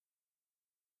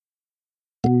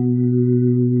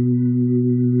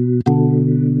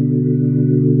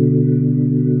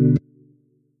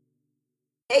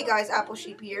Hey guys, Apple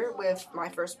Sheep here with my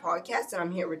first podcast, and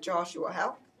I'm here with Joshua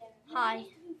Hell. Hi,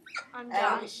 I'm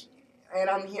Josh. And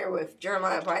I'm here with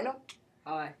Jeremiah Bino.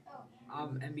 Hi,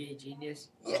 I'm NBA Genius.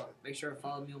 Yeah. Make sure to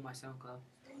follow me on my SoundCloud.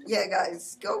 Yeah,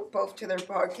 guys, go both to their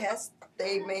podcast.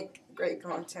 They make great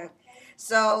content.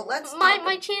 So let's.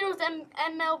 My channel is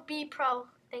MLB Pro.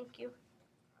 Thank you.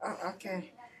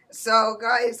 Okay. So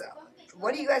guys,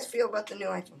 what do you guys feel about the new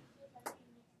iPhone?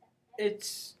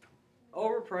 It's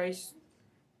overpriced.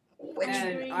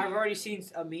 And I've already seen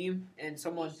a meme, and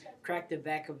someone cracked the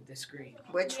back of the screen.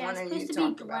 Which one are you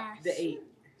talking about? The 8.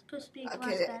 It's supposed to be glass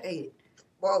Okay, back. the 8.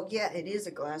 Well, yeah, it is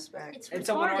a glass back. It's And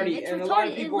retarded. a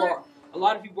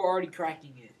lot of people are already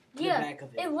cracking it. Yeah, the back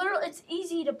of it. It's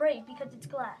easy to break because it's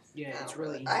glass. Yeah, it's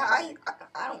really easy. I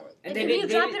don't. And if you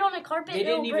drop it on a carpet, they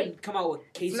didn't it'll break. even come out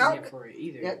with cases No. yet for it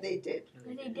either. Yeah, they did.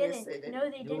 No, they didn't. Yes, they did. No,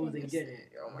 they didn't. No, they didn't.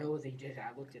 Oh my. No, they didn't.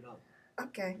 I looked it up.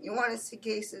 Okay, you want to see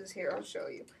cases? Here, I'll show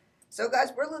you. So,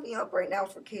 guys, we're looking up right now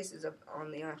for cases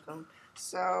on the iPhone.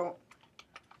 So,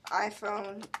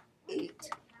 iPhone 8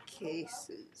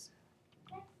 cases.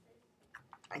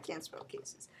 I can't spell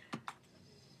cases.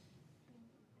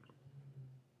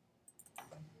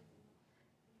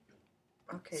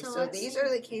 Okay, so these are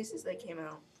the cases that came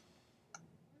out.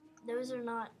 Those are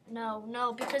not.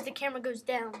 No, because the camera goes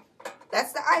down.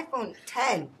 That's the iPhone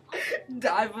 10. The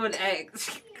iPhone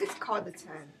X. It's called the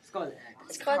 10. It's called the X.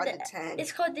 It's called the 10.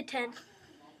 It's called the 10.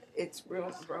 It's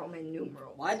Roman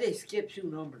numeral. Why'd they skip 2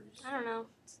 numbers? I don't know.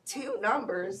 2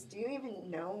 numbers? Do you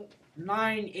even know?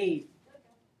 9, 8.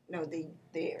 No,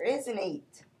 there is an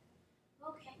 8.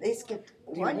 They skipped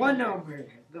One number.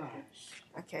 Gosh.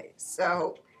 Okay,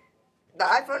 so the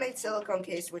iPhone 8 silicone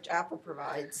case, which Apple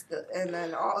provides, and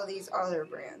then all of these other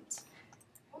brands.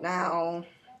 Now,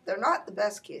 they're not the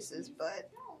best cases, but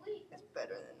it's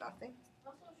better than nothing.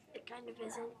 It kind of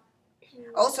isn't.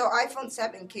 Also, iPhone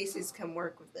 7 cases can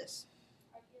work with this.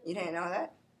 You didn't know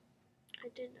that? I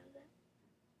did know that.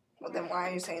 Well, then why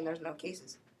are you saying there's no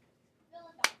cases?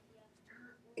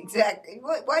 Exactly.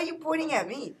 Why are you pointing at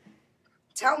me?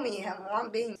 Tell me how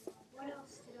I'm being...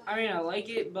 I mean, I like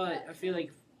it, but I feel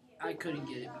like I couldn't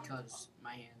get it because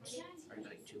my hands are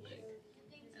like too big,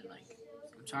 and like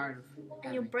I'm tired of.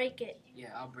 And you'll break it.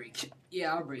 Yeah, I'll break it.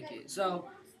 Yeah, I'll break it. So.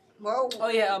 Well. Oh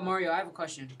yeah, Mario, I have a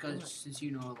question because since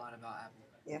you know a lot about Apple,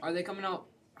 yeah. Are they coming out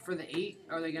for the 8?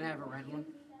 Are they gonna have a red one?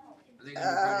 Are they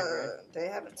gonna be red? They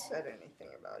haven't said anything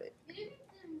about it.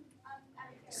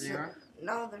 They are?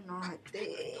 No, they're not.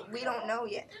 We don't know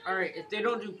yet. All right, if they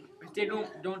don't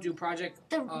do Project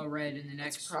Red in the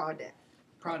next product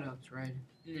Red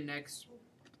in the next,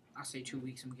 I'll say 2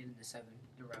 weeks. I'm getting the 7,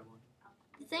 the red one.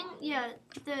 The thing, yeah,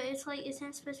 isn't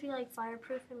it supposed to be like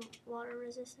fireproof and water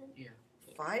resistant? Yeah.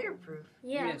 Fireproof?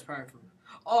 Yeah. Yeah, it's fireproof.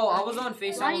 Oh, I was on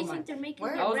FaceTime. Why do you think they're making it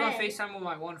red? I was on FaceTime with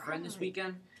my one friend this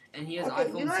weekend, and he has okay, iPhone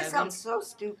 7. You know that sounds so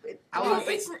stupid.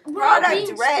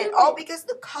 Product red, all because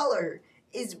the color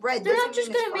is red. They're not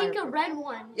just gonna make a red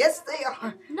one. Yes, they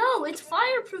are. No, it's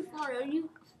fireproof, Mario.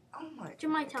 Oh my.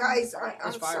 Guys,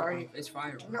 I'm sorry. It's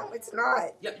fireproof. No, it's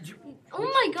not. Yeah. Oh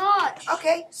my gosh.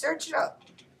 Okay, search it up.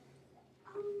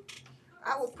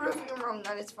 I will prove you wrong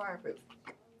that it's fireproof.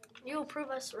 You will prove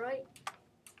us right.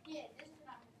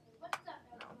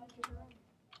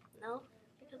 No.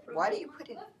 Why do you put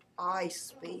an I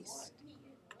space?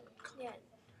 Yeah.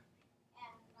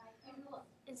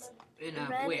 It's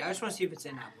wait, I just want to see if it's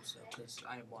in Apple still, because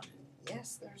I want it.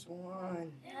 Yes, there's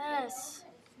one. Yes.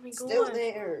 Oh my God. Still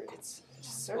there. It's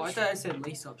search. Oh, I thought I said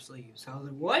lace-up sleeves. I was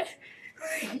like, what?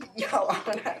 Yo, I'm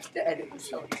gonna have to edit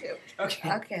this out too.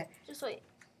 Okay. Okay. Just wait.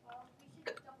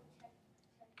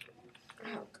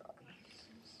 Oh God.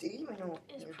 Do you even know what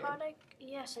Is you're product?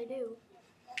 doing? Yes, I do.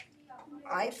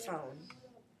 iPhone.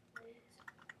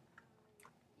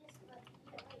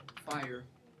 Fire.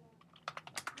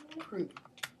 Proof.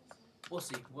 We'll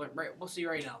see. We'll see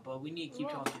right now, but we need to keep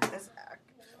talking.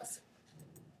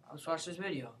 Let's watch this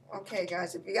video. Okay,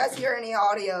 guys. If you guys hear any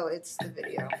audio, it's the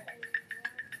video.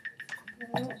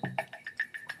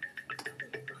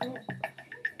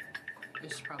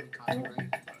 This is probably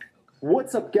copyright.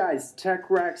 What's up, guys? Tech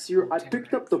Rax here. I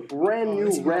picked up the brand new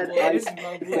red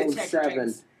iPhone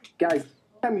 7. Guys,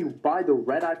 time you buy the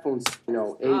red iPhone,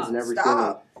 AIDS and everything,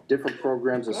 and different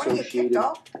programs associated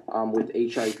with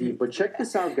HIV. But check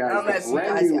this out, guys. The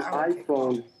brand new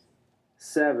iPhone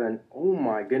 7. Oh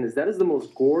my goodness, that is the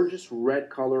most gorgeous red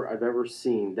color I've ever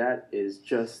seen. That is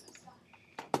just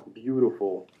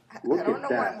beautiful. Look at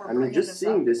that. I mean, just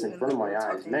seeing this in front of my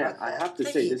eyes, man, I have to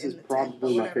say this is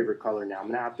probably my favorite color now. I'm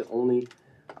going to have to only,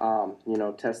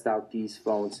 test out these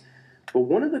phones. But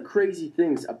one of the crazy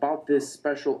things about this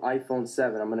special iPhone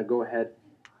 7, I'm going to go ahead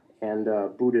and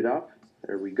boot it up.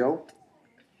 There we go.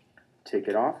 Take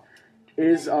it off.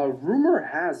 Rumor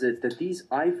has it that these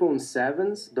iPhone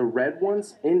 7s, the red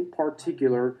ones in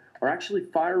particular, are actually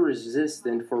fire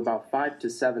resistant for about 5 to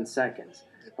 7 seconds,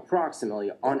 approximately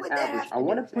on average. I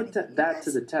want to put that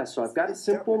to the test. So I've got a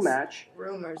simple match,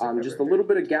 just a little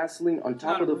bit of gasoline on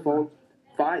top of the phone.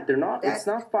 It's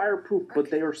not fireproof,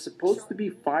 but they are supposed to be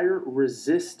fire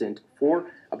resistant for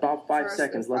about 5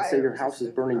 seconds. Let's say your house is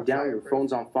burning down, your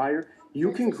phone's on fire.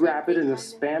 You can grab it in the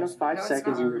span of 5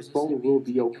 seconds and your phone will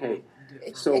be okay.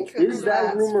 So is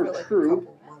that rumor true?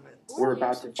 We're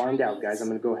about to find out, guys. I'm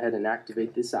going to go ahead and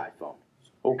activate this iPhone.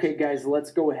 Okay, guys,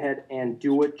 let's go ahead and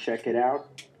do it. Check it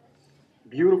out.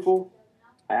 Beautiful.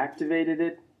 I activated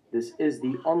it. This is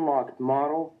the unlocked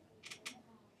model.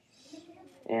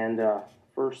 And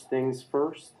first things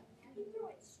first.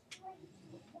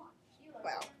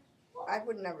 Wow. I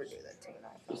would never do that to an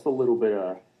iPhone. Just a little bit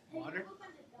of water.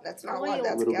 That's not water,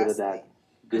 that's a little bit of that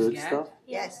good stuff.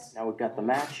 Yes. Now we've got the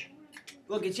match.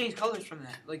 Look, it changed colors from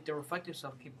that. Like the reflective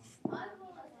stuff came off.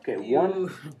 Okay,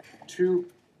 1, 2,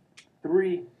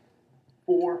 3,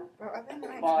 4,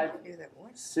 5,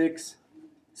 6,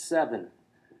 7.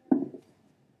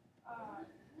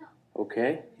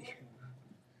 Okay.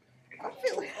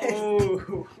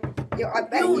 Oh. Yo, I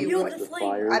bet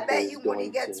you when he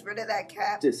gets rid of that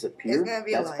cap, disappear. It's gonna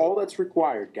be that's all that's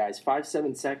required, guys.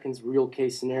 5-7 seconds, real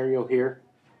case scenario here.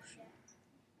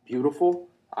 Beautiful.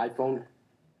 iPhone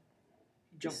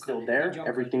is still there.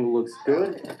 Everything looks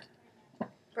good.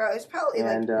 Bro, it's probably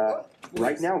and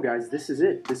right now, guys, this is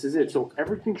it. This is it. So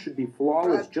everything should be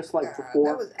flawless, just like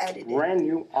before. Brand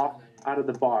new, out of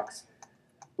the box.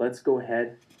 Let's go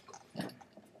ahead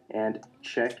and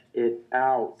check it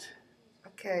out.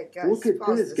 Okay, guys. Look at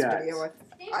this, guys.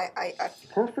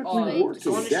 Perfectly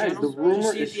working, guys. The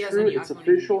rumor is true. It's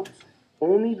official.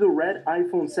 Only the red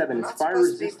iPhone 7 is fire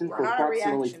resistant for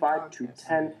approximately 5 to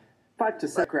 7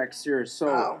 cracks here.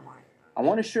 So I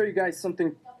want to show you guys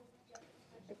something.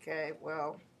 Okay,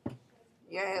 well,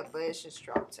 yeah, but it's just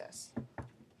drop test.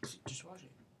 Just watch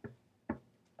it.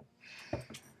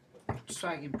 So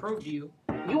I can prove to you.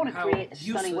 You want to create a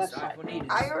stunning website?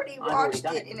 I already watched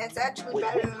it, and it's actually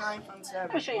better than iPhone 7.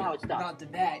 Let me show you how it's done. Not the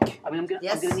back. I mean, I'm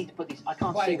gonna need to put these. I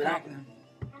can't save it out.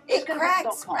 It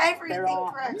cracks. Everything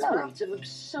cracks, bro.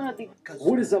 Absurdly.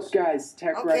 What is up, guys?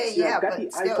 Tech Rex here. I've got the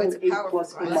iPhone 8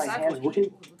 Plus in my hands. We're going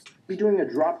to be doing a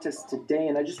drop test today,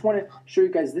 and I just want to show you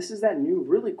guys, this is that new,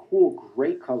 really cool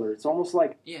gray color. It's almost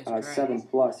like 7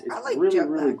 Plus. It's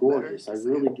really gorgeous. I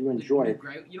really do enjoy it.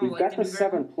 We've got the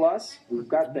 7 Plus. We've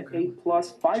got the 8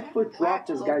 Plus. 5-foot drop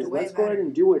test, guys. Let's go ahead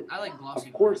and do it.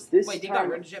 Of course, this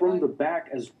time from the back.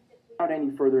 As without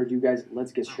any further ado, guys,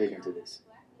 let's get straight into this.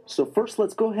 So first,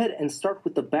 let's go ahead and start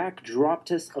with the back drop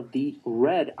test of the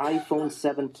red iPhone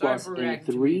 7 Plus in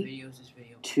 3,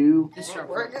 2,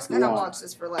 We're just going to watch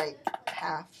this for like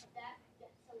half.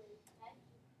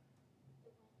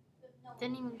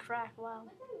 Didn't even crack, wow.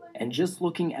 And just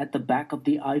looking at the back of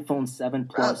the iPhone 7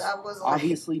 Plus,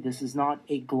 obviously this is not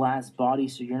a glass body,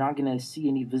 so you're not going to see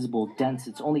any visible dents.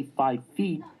 It's only 5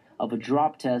 feet of a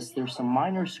drop test. There's some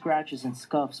minor scratches and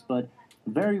scuffs, but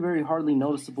very, very hardly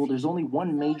noticeable. There's only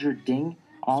one major ding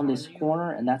on this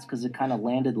corner, and that's because it kind of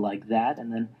landed like that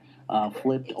and then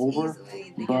flipped over.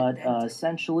 But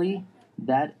essentially,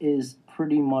 that is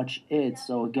pretty much it.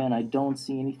 So again, I don't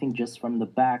see anything just from the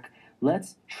back.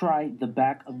 Let's try the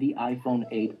back of the iPhone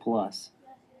 8 Plus.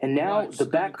 And now, the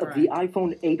back of the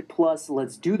iPhone 8 Plus.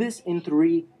 Let's do this in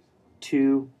 3,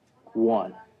 2,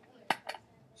 1.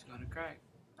 It's gonna crack.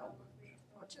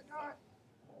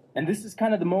 And this is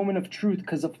kind of the moment of truth,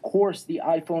 because of course the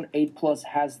iPhone 8 Plus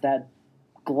has that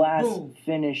glass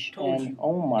finish, and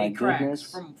oh my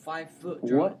goodness, from 5 foot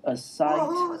what a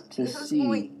sight to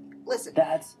see. Listen,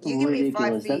 that's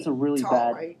ridiculous. That's a really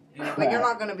bad right? But you're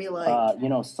not going to be like,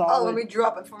 solid, oh, let me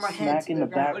drop it for my hands. Smack in the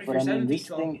back, but I mean, this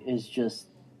thing is just,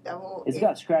 it's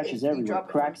got scratches everywhere,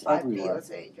 cracks everywhere.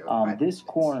 This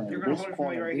corner,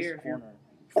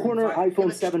 corner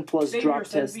iPhone 7 Plus drop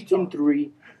test in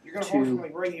 3, 2,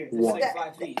 1.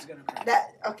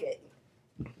 Okay.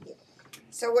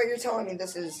 So what you're telling me,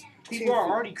 this is people are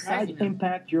already cracking. Side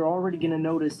impact, you're already going to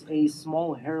notice a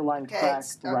small hairline crack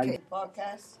right.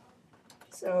 Podcast.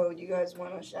 So you guys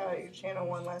want to shout out your channel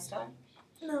one last time?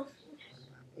 No.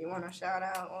 You want to shout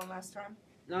out one last time?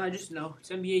 No, I just know. It's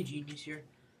NBA Genius here.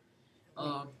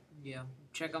 Yeah.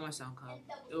 Check out my SoundCloud.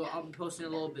 I'll be posting a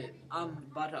little bit. I'm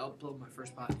about to upload my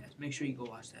first podcast. Make sure you go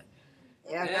watch that.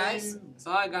 Yeah, guys.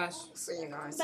 Bye, guys. See you guys.